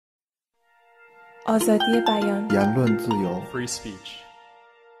آزادی بیان言论自由 Free speech.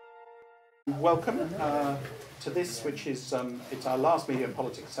 Welcome to this, which is it's our last media and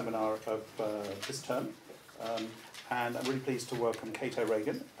politics seminar of this term, and I'm really pleased to welcome Kate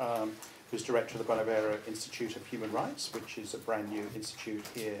O'Regan, who's director of the Bonavera Institute of Human Rights, which is a brand new institute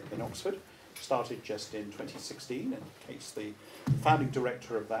here in Oxford. Started just in 2016, and Kate's the founding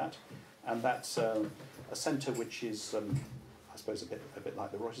director of that, and that's a centre which is, I suppose, a bit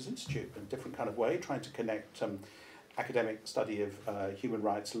like the Reuters Institute, in a different kind of way, trying to connect academic study of human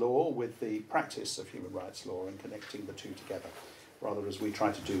rights law with the practice of human rights law and connecting the two together, rather as we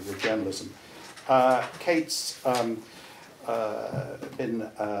try to do with journalism. Kate's been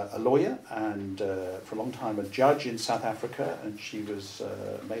a lawyer and for a long time a judge in South Africa, and she was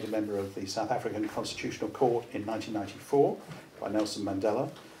made a member of the South African Constitutional Court in 1994 by Nelson Mandela,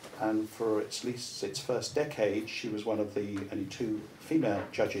 and for at least its first decade she was one of the only two female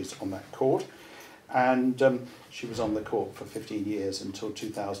judges on that court. And she was on the court for 15 years until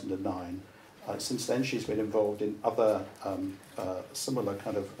 2009. Since then, she's been involved in other similar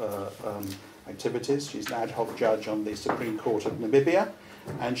kind of activities. She's an ad hoc judge on the Supreme Court of Namibia,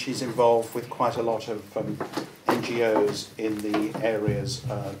 and she's involved with quite a lot of NGOs in the areas,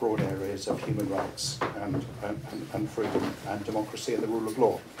 broad areas of human rights and freedom and democracy and the rule of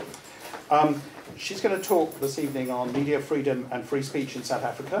law. She's going to talk this evening on media freedom and free speech in South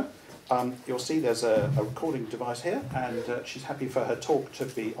Africa. You'll see there's a recording device here, and she's happy for her talk to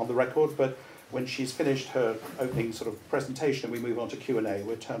be on the record, but when she's finished her opening sort of presentation and we move on to Q&A,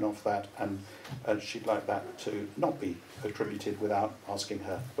 we'll turn off that, and she'd like that to not be attributed without asking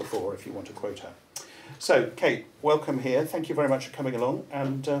her before, if you want to quote her. So, Kate, welcome here. Thank you very much for coming along,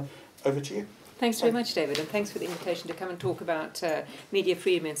 and over to you. Thanks very much, David, and thanks for the invitation to come and talk about media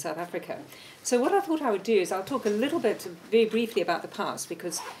freedom in South Africa. So what I thought I would do is I'll talk a little bit, very briefly, about the past,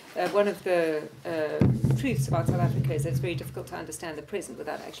 because one of the truths about South Africa is that it's very difficult to understand the present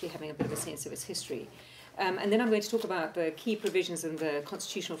without actually having a bit of a sense of its history. And then I'm going to talk about the key provisions in the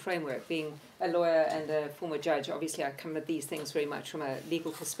constitutional framework. Being a lawyer and a former judge, obviously I come at these things very much from a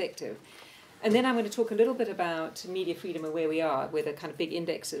legal perspective. And then I'm going to talk a little bit about media freedom and where we are, where the kind of big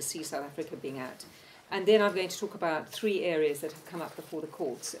indexes see South Africa being at. And then I'm going to talk about three areas that have come up before the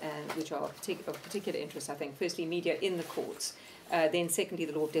courts, and which are of particular interest, I think. Firstly, media in the courts. Then secondly,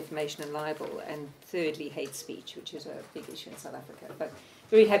 the law of defamation and libel. And thirdly, hate speech, which is a big issue in South Africa. But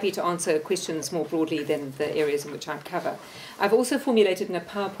very happy to answer questions more broadly than the areas in which I cover. I've also formulated in a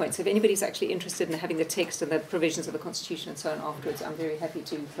PowerPoint, so if anybody's actually interested in having the text and the provisions of the Constitution and so on afterwards, I'm very happy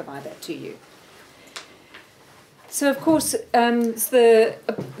to provide that to you. So, of course, the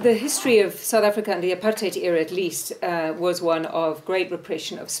history of South Africa and the apartheid era, at least, was one of great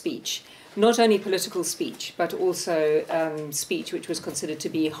repression of speech. Not only political speech, but also speech which was considered to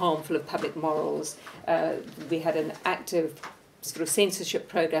be harmful of public morals. We had an active sort of censorship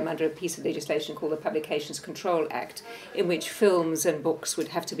program under a piece of legislation called the Publications Control Act, in which films and books would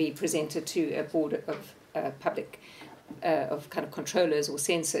have to be presented to a board of public of kind of controllers or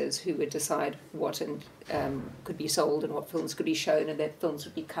censors who would decide what could be sold and what films could be shown, and that films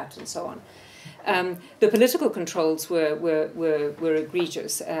would be cut and so on. The political controls were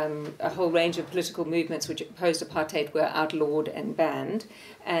egregious. A whole range of political movements which opposed apartheid were outlawed and banned,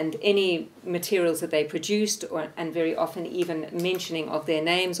 and any materials that they produced, and very often even mentioning of their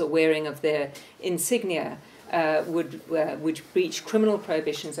names or wearing of their insignia, would breach criminal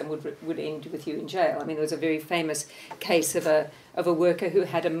prohibitions and would end with you in jail. I mean, there was a very famous case of a worker who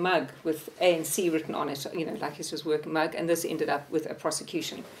had a mug with ANC written on it, you know, like his work mug, and this ended up with a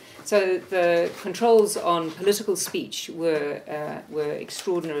prosecution. So the controls on political speech were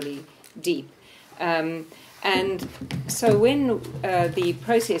extraordinarily deep. And so when the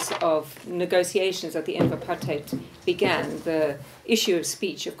process of negotiations at the end of apartheid began, the issue of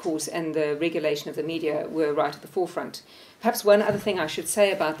speech, of course, and the regulation of the media were right at the forefront. Perhaps one other thing I should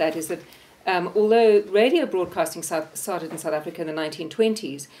say about that is that although radio broadcasting started in South Africa in the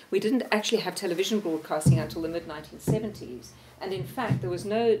 1920s, we didn't actually have television broadcasting until the mid-1970s. And in fact, there was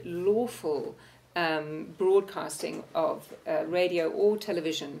no lawful broadcasting of radio or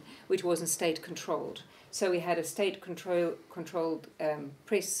television which wasn't state-controlled. So we had a state-controlled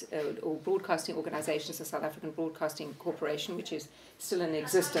press or broadcasting organisations, the South African Broadcasting Corporation, which is still in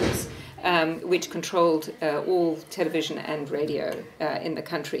existence, which controlled all television and radio in the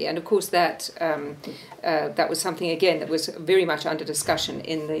country. And of course, that was something again that was very much under discussion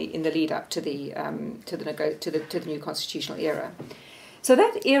in the lead up to the new constitutional era. So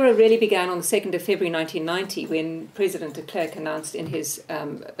that era really began on the 2nd of February 1990 when President de Klerk announced in his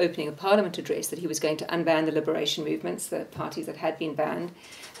opening of Parliament address that he was going to unban the liberation movements, the parties that had been banned,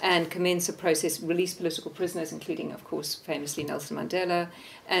 and commence a process, release political prisoners, including, of course, famously Nelson Mandela,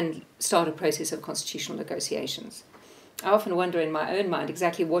 and start a process of constitutional negotiations. I often wonder in my own mind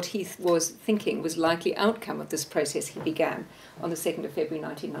exactly what he was thinking was likely outcome of this process he began on the 2nd of February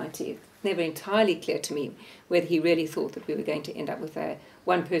 1990. It's never entirely clear to me whether he really thought that we were going to end up with a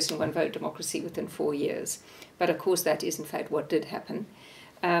one-person, one-vote democracy within 4 years. But of course that is in fact what did happen.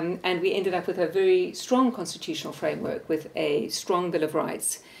 And we ended up with a very strong constitutional framework with a strong Bill of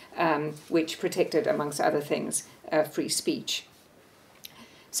Rights, which protected, amongst other things, free speech.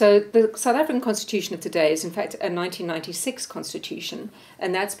 So the South African Constitution of today is in fact a 1996 constitution,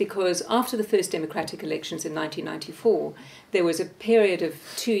 and that's because after the first democratic elections in 1994, there was a period of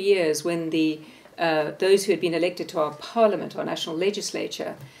 2 years when those who had been elected to our parliament, our national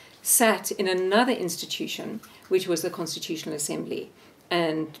legislature, sat in another institution, which was the Constitutional Assembly,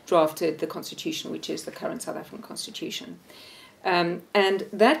 and drafted the constitution, which is the current South African Constitution. And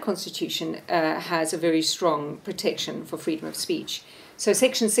that constitution has a very strong protection for freedom of speech. So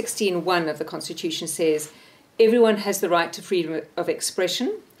section 16.1 of the Constitution says, everyone has the right to freedom of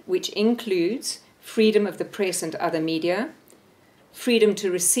expression, which includes freedom of the press and other media, freedom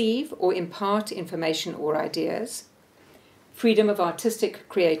to receive or impart information or ideas, freedom of artistic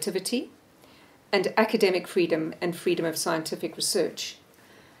creativity, and academic freedom and freedom of scientific research.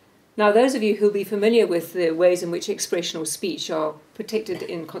 Now, those of you who will be familiar with the ways in which expression or speech are protected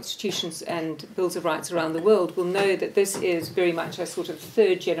in constitutions and bills of rights around the world will know that this is very much a sort of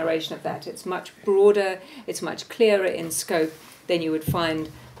third generation of that. It's much broader, it's much clearer in scope than you would find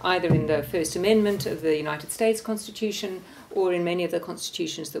either in the First Amendment of the United States Constitution or in many of the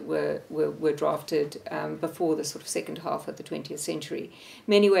constitutions that were drafted before the sort of second half of the 20th century. In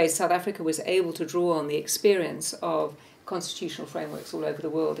many ways, South Africa was able to draw on the experience of constitutional frameworks all over the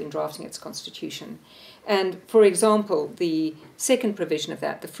world in drafting its constitution. And, for example, the second provision of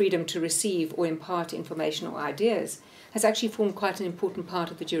that, the freedom to receive or impart information or ideas, has actually formed quite an important part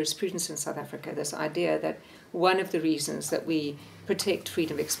of the jurisprudence in South Africa, this idea that one of the reasons that we protect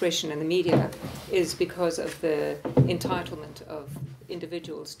freedom of expression in the media is because of the entitlement of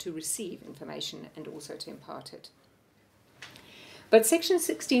individuals to receive information and also to impart it. But Section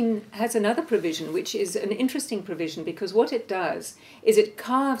 16 has another provision, which is an interesting provision because what it does is it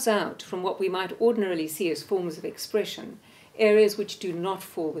carves out from what we might ordinarily see as forms of expression areas which do not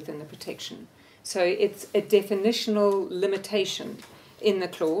fall within the protection. So it's a definitional limitation in the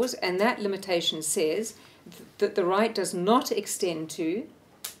clause, and that limitation says that the right does not extend to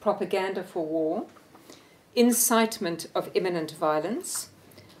propaganda for war, incitement of imminent violence,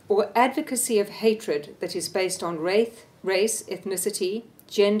 or advocacy of hatred that is based on race, ethnicity,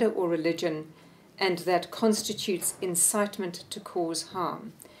 gender, or religion, and that constitutes incitement to cause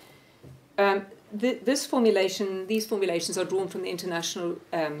harm. These formulations are drawn from the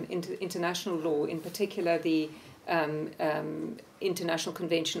international law, in particular the International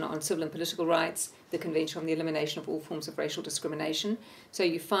Convention on Civil and Political Rights, the Convention on the Elimination of All Forms of Racial Discrimination. So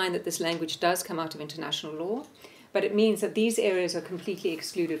you find that this language does come out of international law, but it means that these areas are completely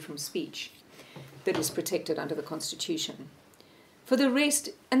excluded from speech that is protected under the Constitution. For the rest,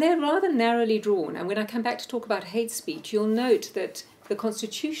 and they're rather narrowly drawn, and when I come back to talk about hate speech, you'll note that the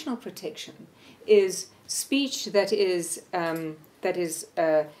constitutional protection is speech that is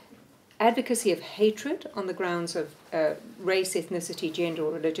advocacy of hatred on the grounds of race, ethnicity, gender,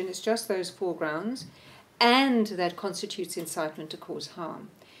 or religion. It's just those four grounds, and that constitutes incitement to cause harm.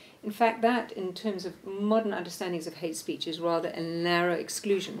 In fact, that, in terms of modern understandings of hate speech, is rather a narrow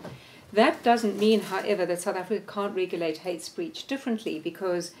exclusion. That doesn't mean, however, that South Africa can't regulate hate speech differently,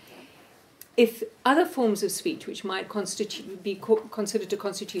 because if other forms of speech which might be considered to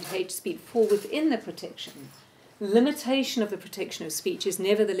constitute hate speech fall within the protection, limitation of the protection of speech is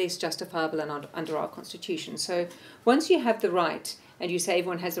nevertheless justifiable under our Constitution. So once you have the right, and you say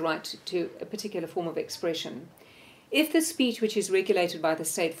everyone has the right to a particular form of expression, if the speech which is regulated by the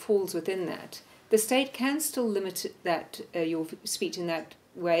state falls within that, the state can still limit that your speech in that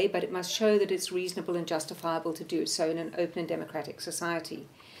way, but it must show that it's reasonable and justifiable to do so in an open and democratic society.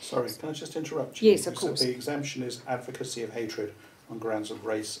 Sorry, can I just interrupt you? Yes, of course. So the exemption is advocacy of hatred on grounds of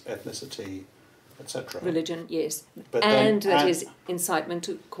race, ethnicity, etc. Religion, yes. But and that is incitement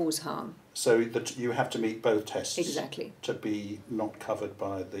to cause harm. So that you have to meet both tests. Exactly. To be not covered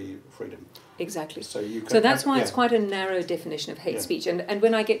by the freedom. Exactly. So you can, so that's why it's quite a narrow definition of hate speech. And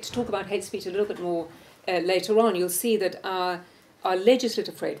when I get to talk about hate speech a little bit more later on, you'll see that our our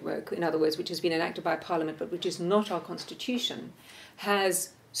legislative framework, in other words, which has been enacted by Parliament but which is not our constitution,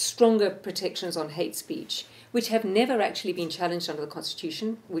 has stronger protections on hate speech, which have never actually been challenged under the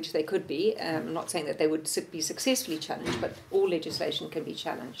Constitution, which they could be. I'm not saying that they would be successfully challenged, but all legislation can be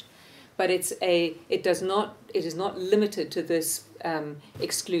challenged. But it is not limited to this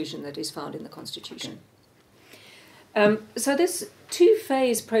exclusion that is found in the Constitution. So this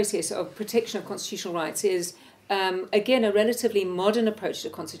two-phase process of protection of constitutional rights is, again, a relatively modern approach to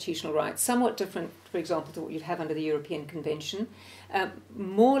constitutional rights, somewhat different, for example, to what you'd have under the European Convention,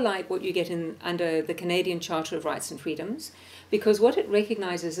 more like what you get under the Canadian Charter of Rights and Freedoms, because what it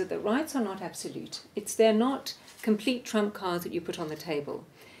recognises is that rights are not absolute. They're not complete trump cards that you put on the table.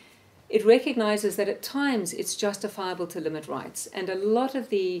 It recognises that at times it's justifiable to limit rights, and a lot of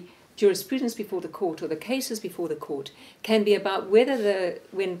the jurisprudence before the court or the cases before the court can be about whether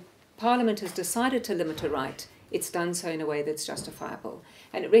when Parliament has decided to limit a right, it's done so in a way that's justifiable.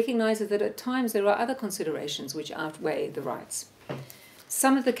 And it recognises that at times there are other considerations which outweigh the rights.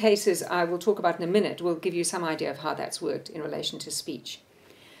 Some of the cases I will talk about in a minute will give you some idea of how that's worked in relation to speech.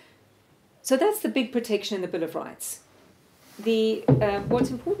 So that's the big protection in the Bill of Rights.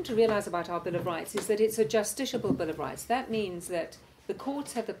 What's important to realise about our Bill of Rights is that it's a justiciable Bill of Rights. That means that the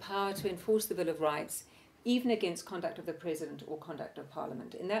courts have the power to enforce the Bill of Rights even against conduct of the President or conduct of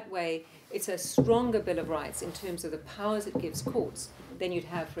Parliament. In that way, it's a stronger Bill of Rights in terms of the powers it gives courts than you'd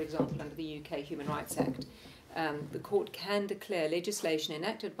have, for example, under the UK Human Rights Act. The court can declare legislation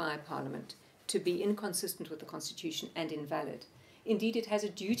enacted by Parliament to be inconsistent with the Constitution and invalid. Indeed, it has a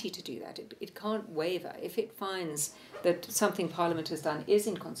duty to do that. It can't waver. If it finds that something Parliament has done is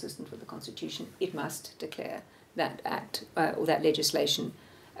inconsistent with the Constitution, it must declare that act or that legislation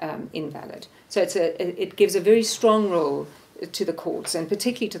invalid. So it gives a very strong role to the courts, and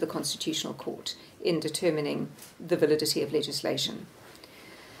particularly to the Constitutional Court, in determining the validity of legislation.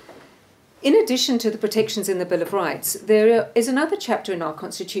 In addition to the protections in the Bill of Rights, there is another chapter in our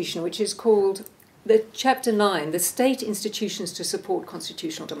Constitution which is called Chapter 9, the State Institutions to Support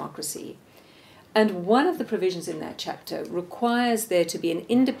Constitutional Democracy. And one of the provisions in that chapter requires there to be an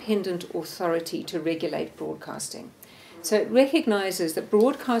independent authority to regulate broadcasting. So it recognises that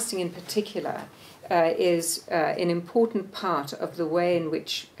broadcasting in particular is an important part of the way in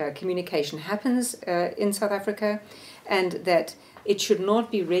which communication happens in South Africa, and that it should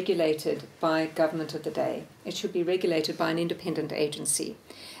not be regulated by government of the day. It should be regulated by an independent agency.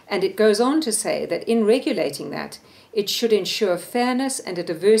 And it goes on to say that in regulating that, it should ensure fairness and a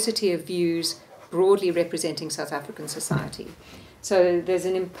diversity of views broadly representing South African society. So there's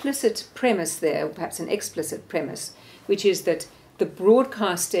an implicit premise there, or perhaps an explicit premise, which is that the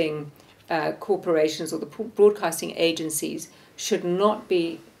broadcasting corporations or the broadcasting agencies should not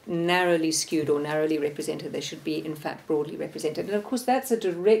be narrowly skewed or narrowly represented. They should be, in fact, broadly represented. And of course, that's a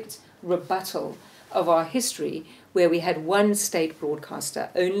direct rebuttal of our history, where we had one state broadcaster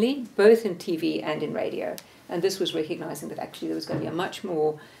only, both in TV and in radio. And this was recognizing that actually there was going to be a much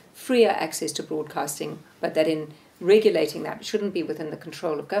more freer access to broadcasting, but that in regulating that, it shouldn't be within the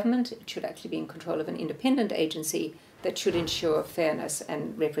control of government. It should actually be in control of an independent agency that should ensure fairness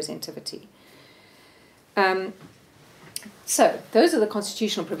and representativity. So those are the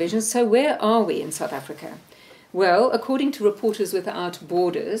constitutional provisions. So where are we in South Africa? Well, according to Reporters Without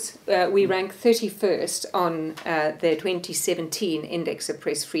Borders, we rank 31st on their 2017 Index of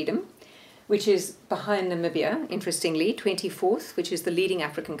Press Freedom, which is behind Namibia, interestingly, 24th, which is the leading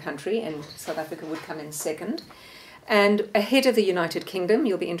African country, and South Africa would come in second. And ahead of the United Kingdom,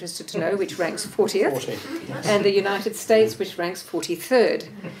 you'll be interested to know, which ranks 40th, and the United States, which ranks 43rd.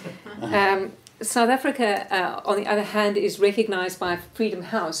 South Africa, on the other hand, is recognised by Freedom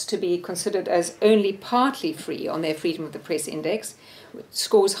House to be considered as only partly free on their Freedom of the Press Index, which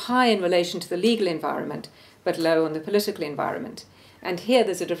scores high in relation to the legal environment, but low on the political environment. And here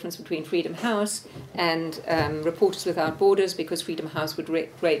there's a difference between Freedom House and Reporters Without Borders, because Freedom House would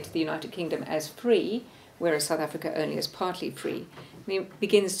rate the United Kingdom as free, whereas South Africa only as partly free. He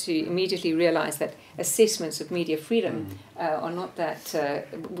begins to immediately realise that assessments of media freedom are not that,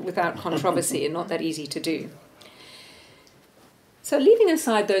 without controversy, and not that easy to do. So leaving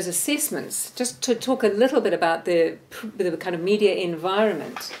aside those assessments, just to talk a little bit about the kind of media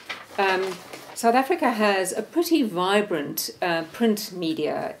environment, South Africa has a pretty vibrant print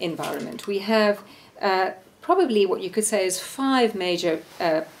media environment. We have probably what you could say is 5 major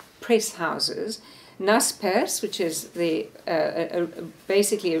press houses. Naspers, which is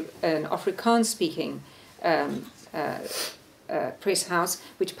basically an Afrikaans-speaking press house,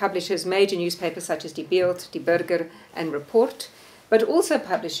 which publishes major newspapers such as Die Beeld, Die Burger, and Report, but also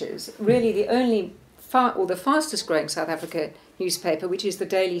publishes really the only the fastest growing South Africa newspaper, which is the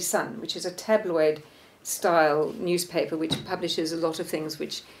Daily Sun, which is a tabloid style newspaper which publishes a lot of things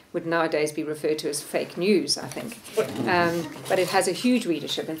which would nowadays be referred to as fake news, I think. But it has a huge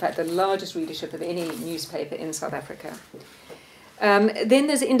readership, in fact, the largest readership of any newspaper in South Africa. Then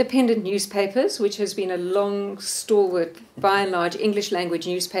there's independent newspapers, which has been a long, stalwart, by and large, English language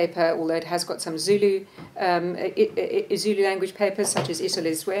newspaper, although it has got some Zulu language papers, such as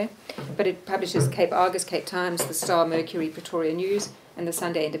Isolezwe. But it publishes Cape Argus, Cape Times, the Star, Mercury, Pretoria News, and the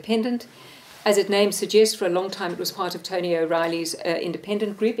Sunday Independent. As its name suggests, for a long time it was part of Tony O'Reilly's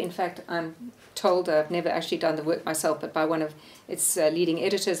independent group. In fact, I'm told, I've never actually done the work myself, but by one of its leading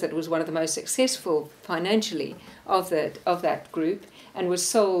editors, that it was one of the most successful financially of that group, and was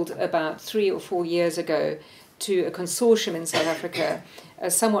sold about 3 or 4 years ago to a consortium in South Africa,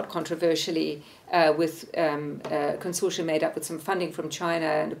 somewhat controversially, with a consortium made up with some funding from China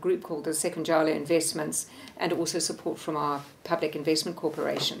and a group called the Sekunjalo Investments, and also support from our Public Investment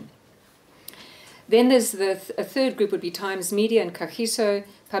Corporation. Then there's a third group would be Times Media and Kagiso,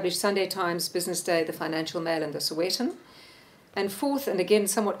 published Sunday Times, Business Day, the Financial Mail, and the Sowetan. And fourth, and again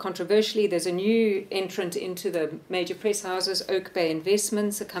somewhat controversially, there's a new entrant into the major press houses, Oak Bay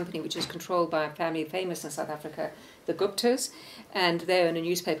Investments, a company which is controlled by a family famous in South Africa, the Guptas, and they own a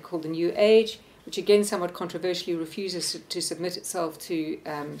newspaper called The New Age, which again somewhat controversially refuses to submit itself to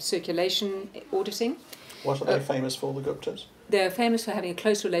circulation auditing. What are they famous for, the Guptas? They're famous for having a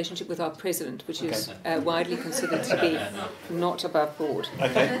close relationship with our president, which is widely considered to be not above board.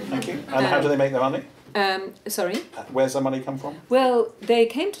 Okay, thank you. And how do they make their money? Sorry? Where's the money come from? Well, they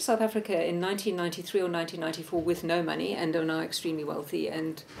came to South Africa in 1993 or 1994 with no money and are now extremely wealthy.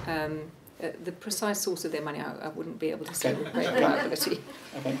 And the precise source of their money, I wouldn't be able to say with great reliability.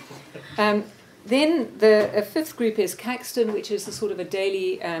 Okay. Then the fifth group is Caxton, which is a sort of a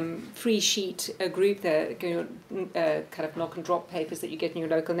daily free sheet group. They're kind of knock and drop papers that you get in your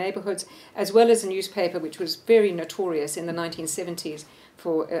local neighbourhoods, as well as a newspaper which was very notorious in the 1970s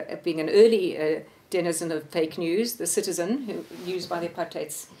for being an early denizen of fake news, The Citizen, who used by the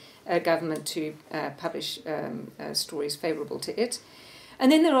apartheid government to publish stories favourable to it.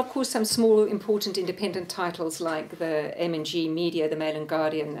 And then there are, of course, some small, important independent titles like the M&G Media, the Mail and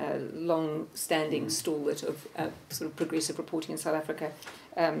Guardian, a long-standing stalwart of sort of progressive reporting in South Africa.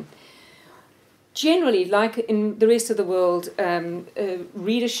 Generally, like in the rest of the world,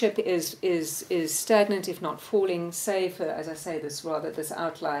 readership is stagnant, if not falling, save for, as I say, this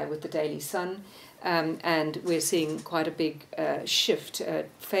outlier with the Daily Sun. And we're seeing quite a big shift,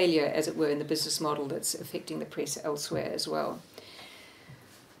 failure, as it were, in the business model that's affecting the press elsewhere as well.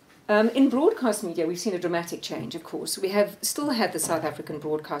 In broadcast media, we've seen a dramatic change, of course. We have still had the South African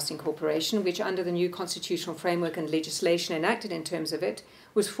Broadcasting Corporation, which under the new constitutional framework and legislation enacted in terms of it,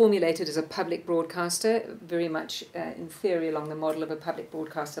 was formulated as a public broadcaster, very much in theory along the model of a public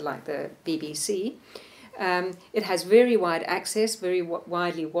broadcaster like the BBC. It has very wide access, very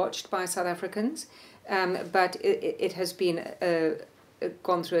widely watched by South Africans, but it has been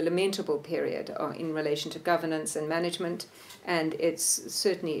gone through a lamentable period in relation to governance and management, and there's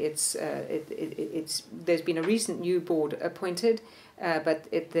been a recent new board appointed, but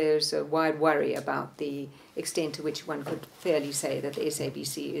there's a wide worry about the extent to which one could fairly say that the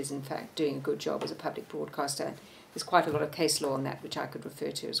SABC is in fact doing a good job as a public broadcaster. There's quite a lot of case law on that which I could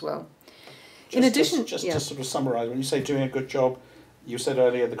refer to as well. In addition, to sort of summarise, when you say doing a good job, you said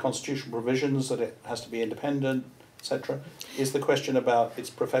earlier the constitutional provisions that it has to be independent, etc. Is the question about its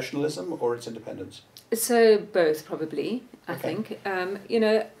professionalism or its independence? So both, probably, I think.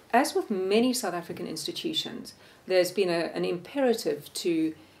 As with many South African institutions, there's been an imperative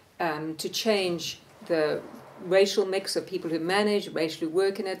to change the racial mix of people who manage, racially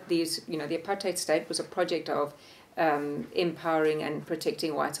work in it. The apartheid state was a project of empowering and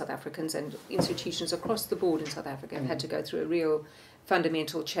protecting white South Africans, and institutions across the board in South Africa have had to go through a real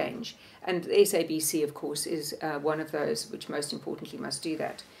fundamental change. And the SABC, of course, is one of those which most importantly must do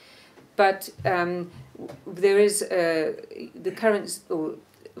that. But there is the current,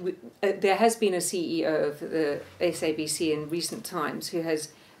 there has been a CEO of the SABC in recent times who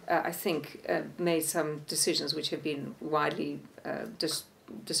has, I think, made some decisions which have been widely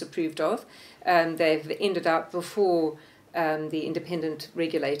disapproved of. They've ended up before the independent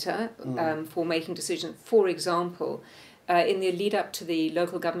regulator for making decisions. For example, in the lead up to the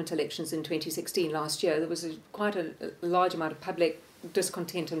local government elections in 2016 last year, there was quite a large amount of public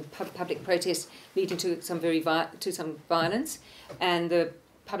discontent and public protest leading to some violence, and the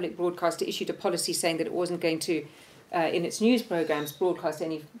public broadcaster issued a policy saying that it wasn't going to, in its news programs, broadcast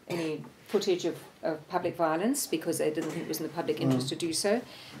any footage of public violence because they didn't think it was in the public interest to do so,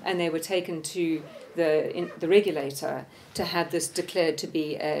 and they were taken to the regulator to have this declared to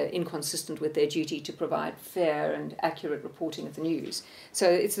be inconsistent with their duty to provide fair and accurate reporting of the news. So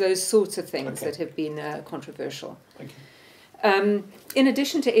it's those sorts of things that have been controversial. Thank you. In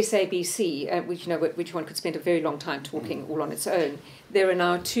addition to SABC, which one could spend a very long time talking all on its own, there are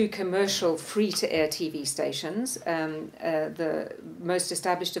now 2 commercial free-to-air TV stations. The most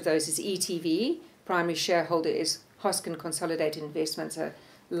established of those is ETV. Primary shareholder is Hoskin Consolidated Investments,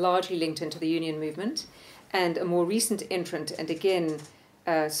 largely linked into the union movement. And a more recent entrant, and again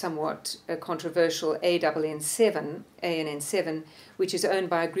somewhat controversial, ANN7, which is owned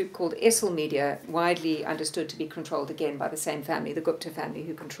by a group called Essel Media, widely understood to be controlled again by the same family, the Gupta family,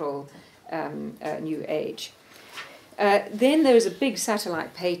 who control New Age. Then there is a big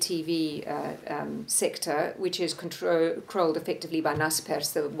satellite pay TV sector, which is controlled effectively by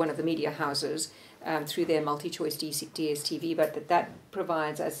Naspers, one of the media houses, through their multi-choice DSTV, but that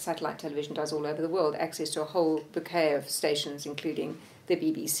provides, as satellite television does all over the world, access to a whole bouquet of stations, including the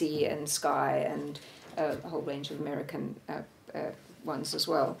BBC and Sky and a whole range of American ones as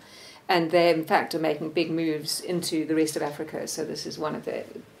well. And they, in fact, are making big moves into the rest of Africa. So this is one of the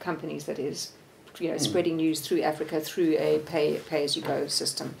companies that is spreading news through Africa through a pay-as-you-go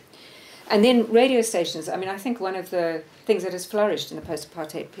system. And then radio stations. I mean, I think one of the things that has flourished in the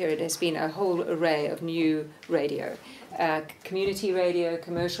post-apartheid period has been a whole array of new radio. Community radio,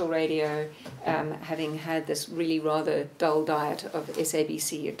 commercial radio, having had this really rather dull diet of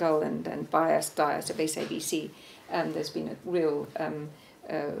SABC, dull and biased diet of SABC, there's been a real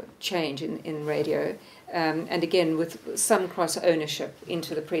change in radio. And again, with some cross-ownership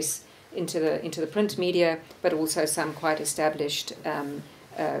into the press, into the print media, but also some quite established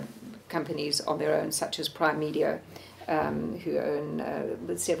companies on their own, such as Prime Media, who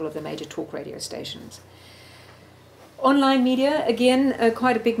own several of the major talk radio stations. Online media, again,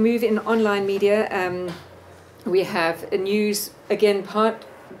 quite a big move in online media. We have a news, again,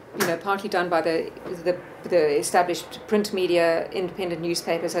 partly done by the established print media, independent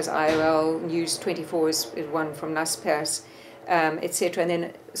newspapers as IOL, News 24 is one from Naspers, etc., and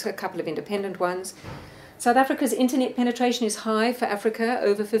then a couple of independent ones. South Africa's internet penetration is high for Africa,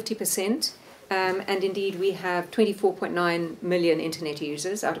 over 50%, and indeed we have 24.9 million internet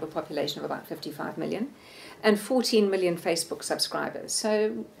users out of a population of about 55 million, and 14 million Facebook subscribers.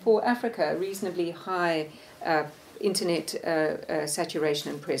 So for Africa, reasonably high internet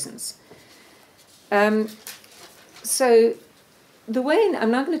saturation and presence. So the way,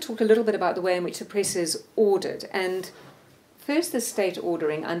 I'm now going to talk a little bit about the way in which the press is ordered, and first the state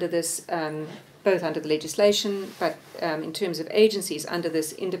ordering under this, both under the legislation, but in terms of agencies, under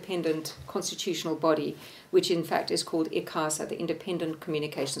this independent constitutional body, which in fact is called ICASA, the Independent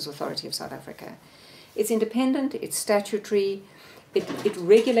Communications Authority of South Africa. It's independent, it's statutory, it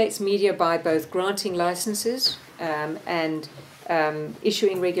regulates media by both granting licenses and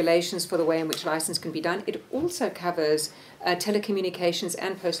issuing regulations for the way in which license can be done. It also covers telecommunications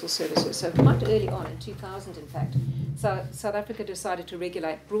and postal services. So quite early on, in 2000 in fact, South Africa decided to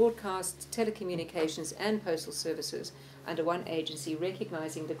regulate broadcast, telecommunications and postal services under one agency,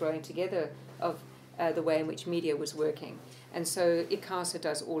 recognizing the growing together of the way in which media was working. And so ICASA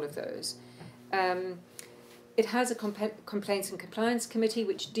does all of those. It has a complaints and compliance committee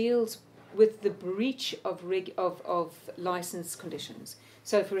which deals with the breach of license conditions.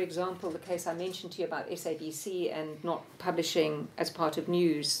 So, for example, the case I mentioned to you about SABC and not publishing as part of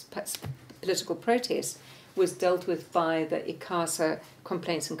news political protest was dealt with by the ICASA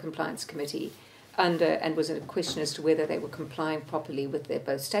Complaints and Compliance Committee and was a question as to whether they were complying properly with their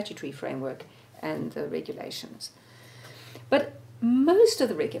both statutory framework and the regulations. But most of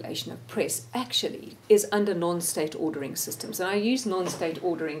the regulation of press actually is under non-state ordering systems. And I use non-state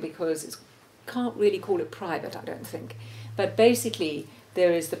ordering because you can't really call it private, I don't think. But basically,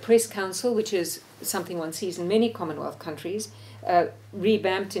 there is the Press Council, which is something one sees in many Commonwealth countries,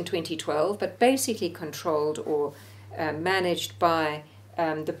 revamped in 2012, but basically controlled or managed by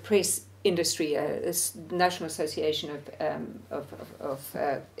the press industry, this National Association of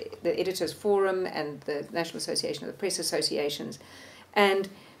the Editors Forum and the National Association of the Press Associations, and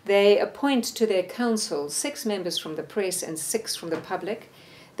they appoint to their council 6 members from the press and 6 from the public.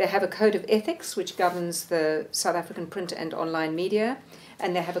 They have a code of ethics which governs the South African print and online media,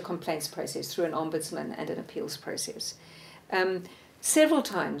 and they have a complaints process through an ombudsman and an appeals process. Several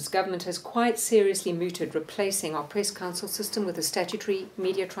times, government has quite seriously mooted replacing our press council system with a statutory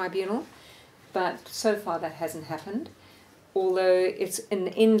media tribunal, but so far that hasn't happened. although it's an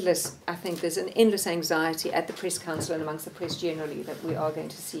endless, I think there's an endless anxiety at the Press Council and amongst the press generally that we are going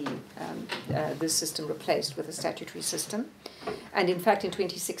to see this system replaced with a statutory system. And in fact, in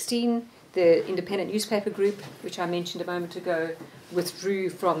 2016, the Independent Newspaper Group, which I mentioned a moment ago, withdrew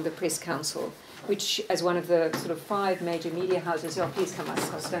from the Press Council, which, as one of the sort of 5 major media houses, please come,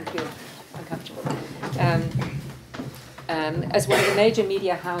 don't feel uncomfortable. As one of the major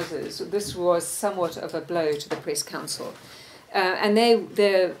media houses, this was somewhat of a blow to the Press Council. And they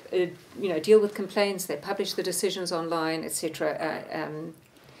deal with complaints, they publish the decisions online, etc.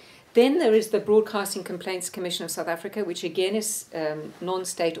 Then there is the Broadcasting Complaints Commission of South Africa, which again is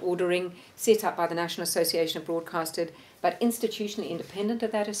non-state ordering, set up by the National Association of Broadcasters, but institutionally independent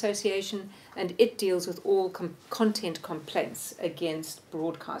of that association, and it deals with all content complaints against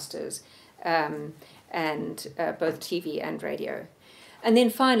broadcasters, and both TV and radio. And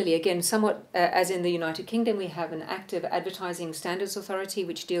then finally, again, somewhat as in the United Kingdom, we have an active advertising standards authority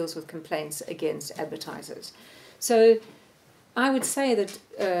which deals with complaints against advertisers. So I would say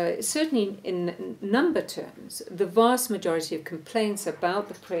that certainly in number terms, the vast majority of complaints about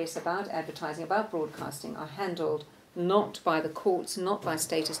the press, about advertising, about broadcasting are handled not by the courts, not by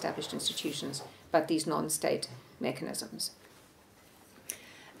state-established institutions, but these non-state mechanisms.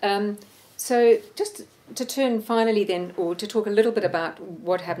 So just to turn finally then, or to talk a little bit about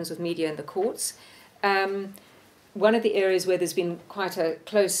what happens with media in the courts, one of the areas where there's been quite a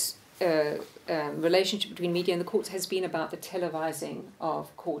close relationship between media and the courts has been about the televising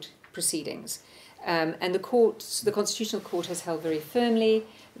of court proceedings. And the Constitutional Court has held very firmly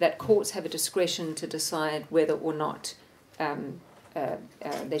that courts have a discretion to decide whether or not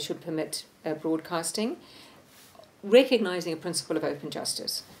they should permit broadcasting, recognising a principle of open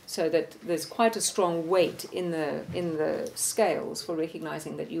justice, so that there's quite a strong weight in the scales for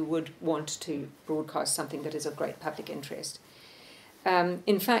recognising that you would want to broadcast something that is of great public interest.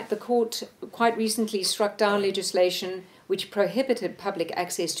 In fact, the court quite recently struck down legislation which prohibited public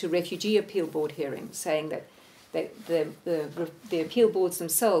access to refugee appeal board hearings, saying that the appeal boards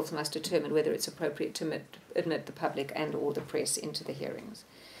themselves must determine whether it's appropriate to admit the public and or the press into the hearings.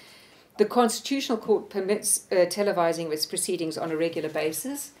 The Constitutional Court permits televising of its proceedings on a regular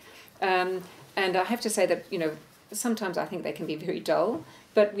basis, and I have to say that sometimes I think they can be very dull,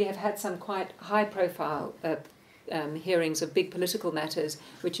 but we have had some quite high-profile hearings of big political matters,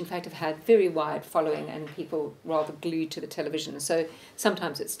 which in fact have had very wide following and people rather glued to the television. So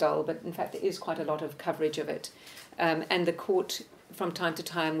sometimes it's dull, but in fact there is quite a lot of coverage of it. And the court, from time to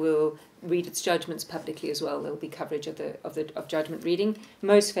time, will read its judgments publicly as well. There will be coverage of judgment reading,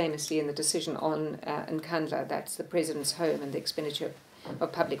 most famously in the decision on Nkandla, that's the President's home and the expenditure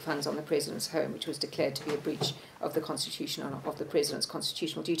of public funds on the President's home, which was declared to be a breach of the Constitution of the President's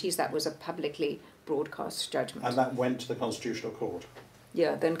constitutional duties. That was a publicly broadcast judgment. And that went to the Constitutional Court?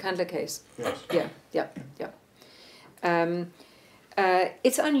 Yeah, the Nkandla case. Yes. Yeah.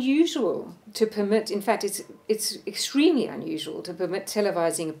 It's unusual to permit, in fact, it's extremely unusual to permit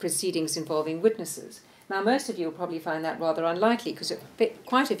televising of proceedings involving witnesses. Now, most of you will probably find that rather unlikely, because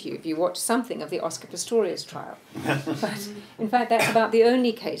quite a few of you watched something of the Oscar Pistorius trial. But in fact, that's about the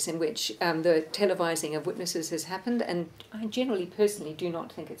only case in which the televising of witnesses has happened, and I generally, personally, do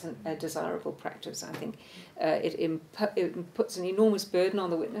not think it's a desirable practice. I think it puts an enormous burden on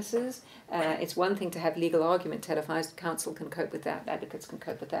the witnesses. It's one thing to have legal argument televised, counsel can cope with that, advocates can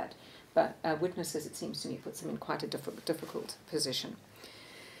cope with that, but witnesses, it seems to me, puts them in quite a difficult position.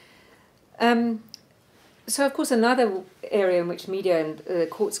 So, of course, another area in which media and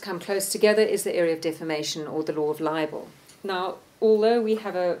courts come close together is the area of defamation or the law of libel. Now, although we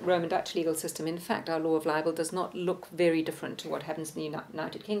have a Roman Dutch legal system, in fact, our law of libel does not look very different to what happens in the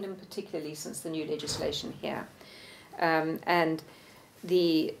United Kingdom, particularly since the new legislation here. And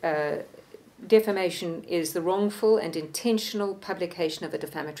the defamation is the wrongful and intentional publication of a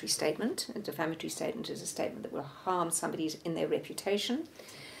defamatory statement. A defamatory statement is a statement that will harm somebody in their reputation.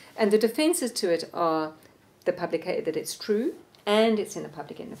 And the defences to it are that it's true and it's in the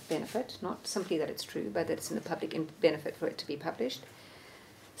public benefit, not simply that it's true, but that it's in the public benefit for it to be published.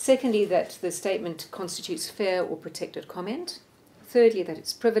 Secondly, that the statement constitutes fair or protected comment. Thirdly, that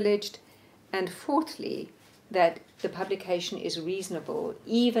it's privileged. And fourthly, that the publication is reasonable,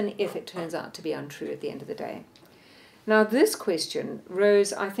 even if it turns out to be untrue at the end of the day. Now, this question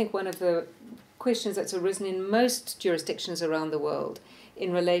rose, I think, one of the questions that's arisen in most jurisdictions around the world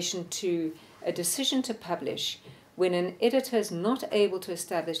in relation to a decision to publish when an editor is not able to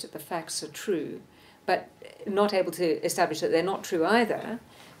establish that the facts are true, but not able to establish that they're not true either,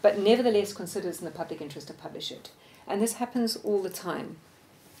 but nevertheless considers in the public interest to publish it. And this happens all the time.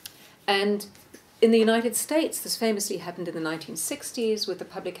 And in the United States, this famously happened in the 1960s with the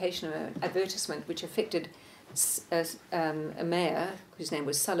publication of an advertisement which affected a mayor, whose name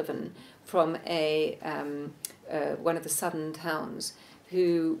was Sullivan, from one of the southern towns,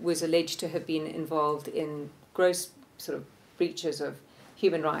 who was alleged to have been involved in gross sort of breaches of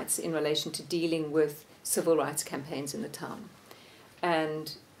human rights in relation to dealing with civil rights campaigns in the town.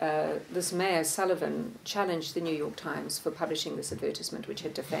 And this mayor, Sullivan, challenged the New York Times for publishing this advertisement, which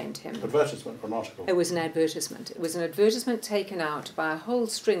had defamed him. Advertisement or an article? It was an advertisement. It was an advertisement taken out by a whole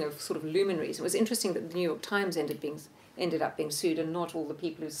string of sort of luminaries. It was interesting that the New York Times ended up being sued, and not all the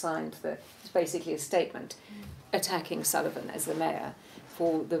people who signed it's basically a statement attacking Sullivan as the mayor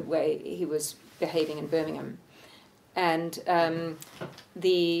for the way he was behaving in Birmingham. And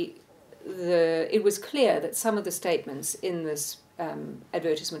it was clear that some of the statements in this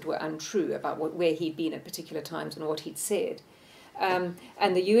advertisement were untrue about where he'd been at particular times and what he'd said. And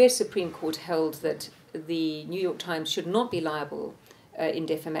the US Supreme Court held that the New York Times should not be liable in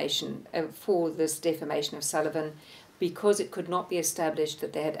defamation for this defamation of Sullivan, because it could not be established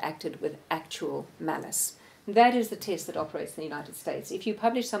that they had acted with actual malice. That is the test that operates in the United States. If you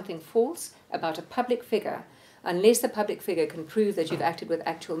publish something false about a public figure, unless the public figure can prove that you've acted with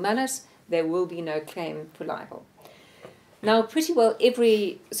actual malice, there will be no claim for libel. Now, pretty well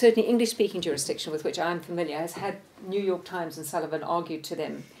every, certainly English-speaking jurisdiction with which I'm familiar, has had New York Times and Sullivan argued to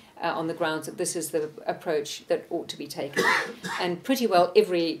them on the grounds that this is the approach that ought to be taken. And pretty well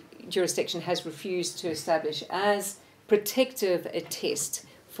every jurisdiction has refused to establish as protective a test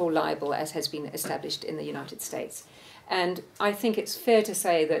for libel as has been established in the United States. And I think it's fair to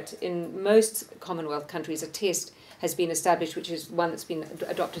say that in most Commonwealth countries, a test has been established, which is one that's been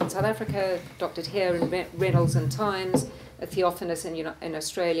adopted in South Africa, adopted here in Reynolds and Times, Theophanous in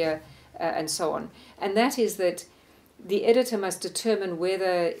Australia, and so on. And that is that the editor must determine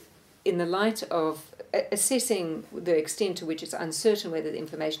whether, in the light of assessing the extent to which it's uncertain whether the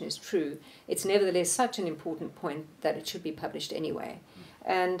information is true, it's nevertheless such an important point that it should be published anyway.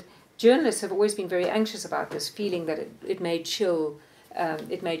 And journalists have always been very anxious about this, feeling that it may chill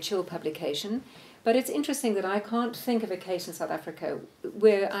publication. But it's interesting that I can't think of a case in South Africa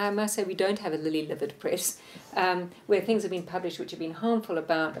where, I must say, we don't have a lily-livered press, where things have been published which have been harmful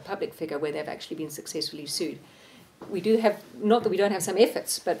about a public figure where they've actually been successfully sued. We do have, not that we don't have some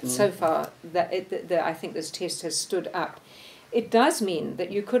efforts, but so far I think this test has stood up. It does mean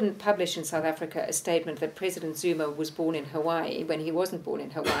that you couldn't publish in South Africa a statement that President Zuma was born in Hawaii when he wasn't born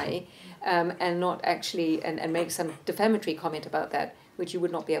in Hawaii, and not actually, and make some defamatory comment about that, which you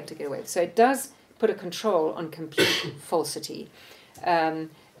would not be able to get away with. So it does put a control on complete falsity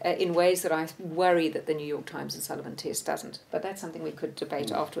in ways that I worry that the New York Times and Sullivan test doesn't. But that's something we could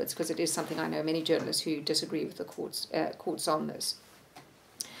debate afterwards, because it is something I know many journalists who disagree with the courts on this.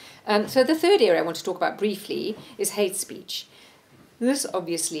 So the third area I want to talk about briefly is hate speech. This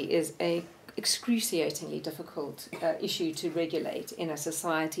obviously is an excruciatingly difficult issue to regulate in a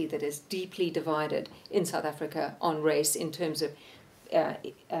society that is deeply divided in South Africa on race, in terms of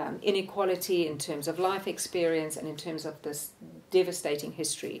inequality, in terms of life experience, and in terms of this devastating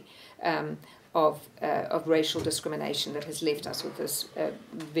history of racial discrimination that has left us with this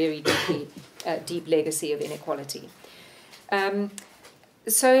very deep legacy of inequality.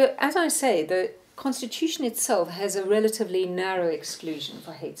 So, as I say, the Constitution itself has a relatively narrow exclusion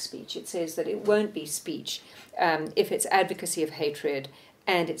for hate speech. It says that it won't be speech if it's advocacy of hatred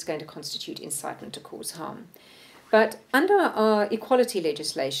and it's going to constitute incitement to cause harm. But under our equality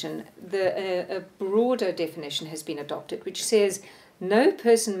legislation, a broader definition has been adopted, which says no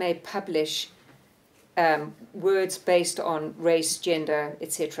person may publish words based on race, gender,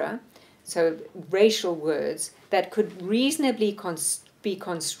 etc., so racial words that could reasonably be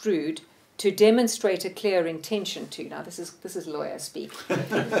construed to demonstrate a clear intention to. Now, this is lawyer speak.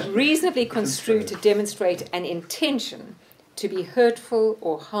 Reasonably construed to demonstrate an intention to be hurtful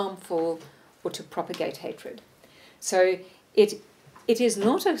or harmful or to propagate hatred. So it is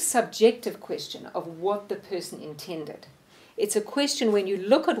not a subjective question of what the person intended. It's a question, when you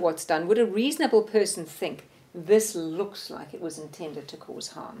look at what's done, would a reasonable person think this looks like it was intended to cause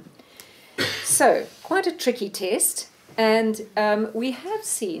harm? So, quite a tricky test. And we have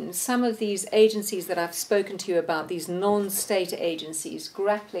seen some of these agencies that I've spoken to you about, these non-state agencies,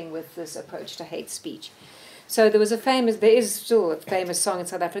 grappling with this approach to hate speech. So there is still a famous song in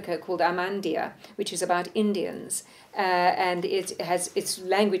South Africa called Amandia, which is about Indians. And its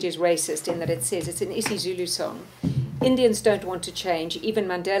language is racist in that it says, it's an isiZulu song. Indians don't want to change. Even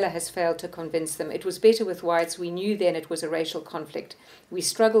Mandela has failed to convince them. It was better with whites. We knew then it was a racial conflict. We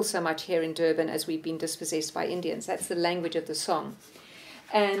struggle so much here in Durban as we've been dispossessed by Indians. That's the language of the song.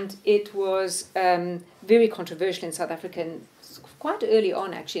 and it was very controversial in South Africa, and quite early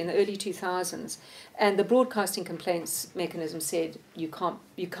on, actually, in the early 2000s. And the broadcasting complaints mechanism said you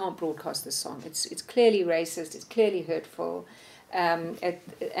can't broadcast this song. It's clearly racist. It's clearly hurtful, and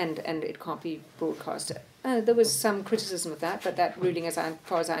it can't be broadcast. There was some criticism of that, but that ruling, as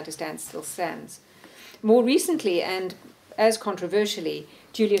far as I understand, still stands. More recently, and as controversially,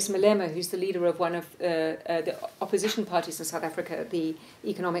 Julius Malema, who's the leader of one of the opposition parties in South Africa, the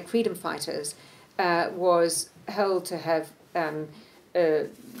Economic Freedom Fighters, was held to have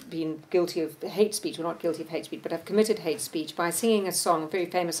been guilty of hate speech, or not guilty of hate speech, but have committed hate speech by singing a song, a very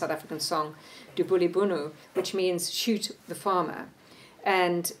famous South African song, Dubuli Bunu, which means shoot the farmer.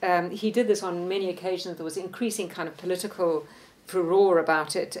 And he did this on many occasions. There was increasing kind of political furore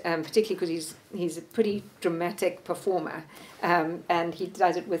about it, particularly because he's a pretty dramatic performer, and he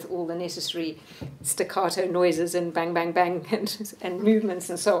does it with all the necessary staccato noises and bang, bang, bang, and movements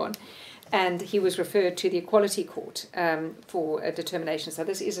and so on. And he was referred to the Equality Court for a determination. So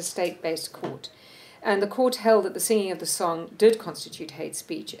this is a state-based court. And the court held that the singing of the song did constitute hate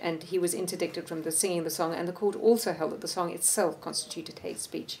speech, and he was interdicted from the singing of the song, and the court also held that the song itself constituted hate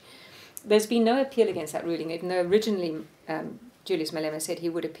speech. There's been no appeal against that ruling, even though originally Julius Malema said he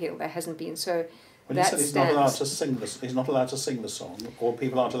would appeal. There hasn't been, so when that he said he's not allowed to sing this, he's not allowed to sing the song, or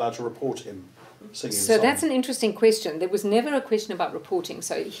people aren't allowed to report him singing the song. So that's an interesting question. There was never a question about reporting.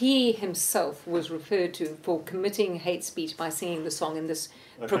 So he himself was referred to for committing hate speech by singing the song in this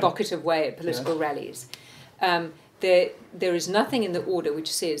provocative way at political rallies. There is nothing in the order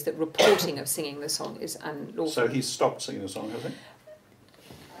which says that reporting of singing the song is unlawful. So he's stopped singing the song, has he?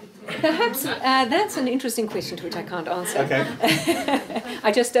 Perhaps that's an interesting question to which I can't answer. Okay.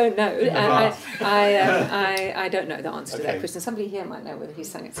 I just don't know. I don't know the answer to that question. Somebody here might know whether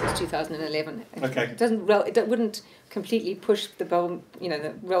he's sung it since 2011. Okay. It wouldn't completely push the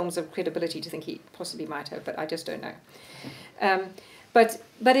realms of credibility to think he possibly might have, but I just don't know. But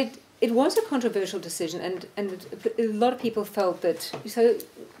it was a controversial decision, and a lot of people felt that, so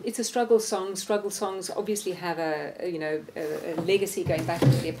it's a struggle song. Struggle songs obviously have a legacy going back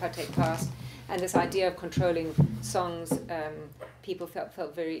into the apartheid past, and this idea of controlling songs, people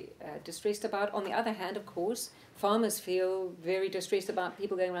felt very distressed about. On the other hand, of course, farmers feel very distressed about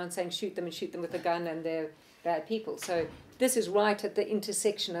people going around saying shoot them with a gun and they're bad people. So this is right at the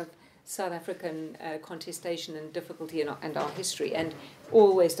intersection of South African contestation and difficulty and our history, and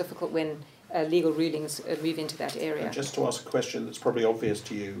always difficult when legal rulings move into that area. And just to ask a question that's probably obvious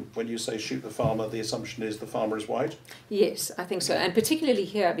to you, when you say shoot the farmer, the assumption is the farmer is white? Yes, I think so, and particularly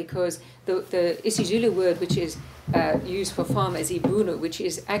here because the isiZulu word which is used for farmer is ibunu, which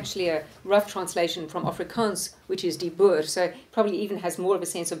is actually a rough translation from Afrikaans, which is die boer, so probably even has more of a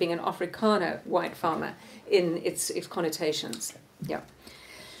sense of being an Afrikaner white farmer in its connotations. Yeah.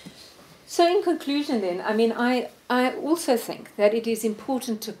 So in conclusion then, I mean, I also think that it is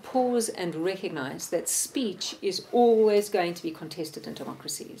important to pause and recognise that speech is always going to be contested in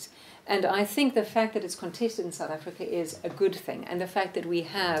democracies. And I think the fact that it's contested in South Africa is a good thing. And the fact that we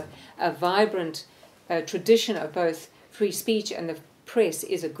have a vibrant tradition of both free speech and the press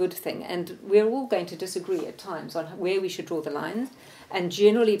is a good thing. And we're all going to disagree at times on where we should draw the lines. And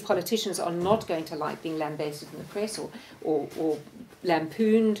generally politicians are not going to like being lambasted in the press or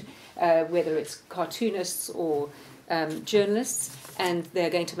lampooned, whether it's cartoonists or journalists, and they're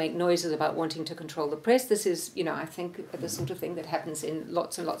going to make noises about wanting to control the press. This is, I think, the sort of thing that happens in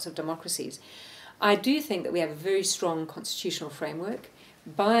lots and lots of democracies. I do think that we have a very strong constitutional framework.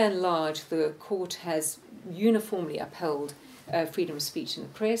 By and large, the court has uniformly upheld freedom of speech in the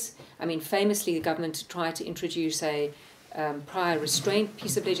press. I mean, famously, the government tried to introduce a prior restraint,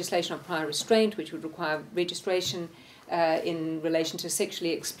 piece of legislation on prior restraint, which would require registration in relation to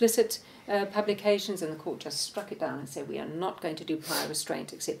sexually explicit publications, and the court just struck it down and said we are not going to do prior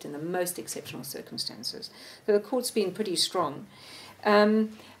restraint except in the most exceptional circumstances. So the court's been pretty strong.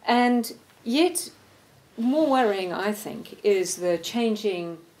 And yet, more worrying, I think, is the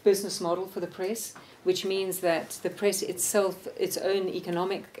changing business model for the press, which means that the press itself, its own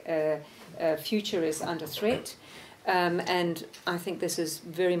economic future is under threat. And I think this is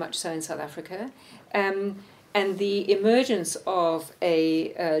very much so in South Africa. And the emergence of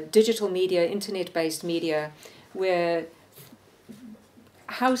a digital media, internet-based media, where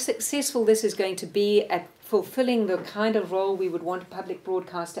how successful this is going to be at fulfilling the kind of role we would want a public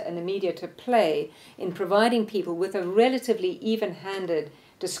broadcaster and the media to play in providing people with a relatively even-handed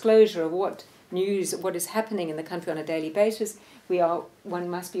disclosure of what is happening in the country on a daily basis, one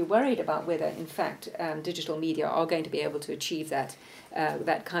must be worried about whether, in fact, digital media are going to be able to achieve that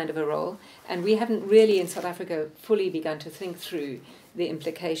kind of a role. And we haven't really, in South Africa, fully begun to think through the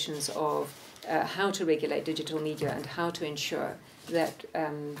implications of how to regulate digital media and how to ensure that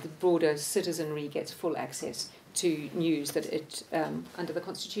the broader citizenry gets full access to news that it, under the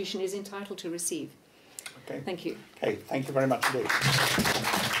Constitution, is entitled to receive. Okay. Thank you. Okay, thank you very much indeed.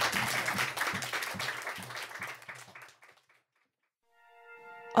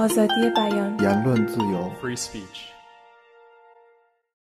 آزادی بیان،言论自由 free speech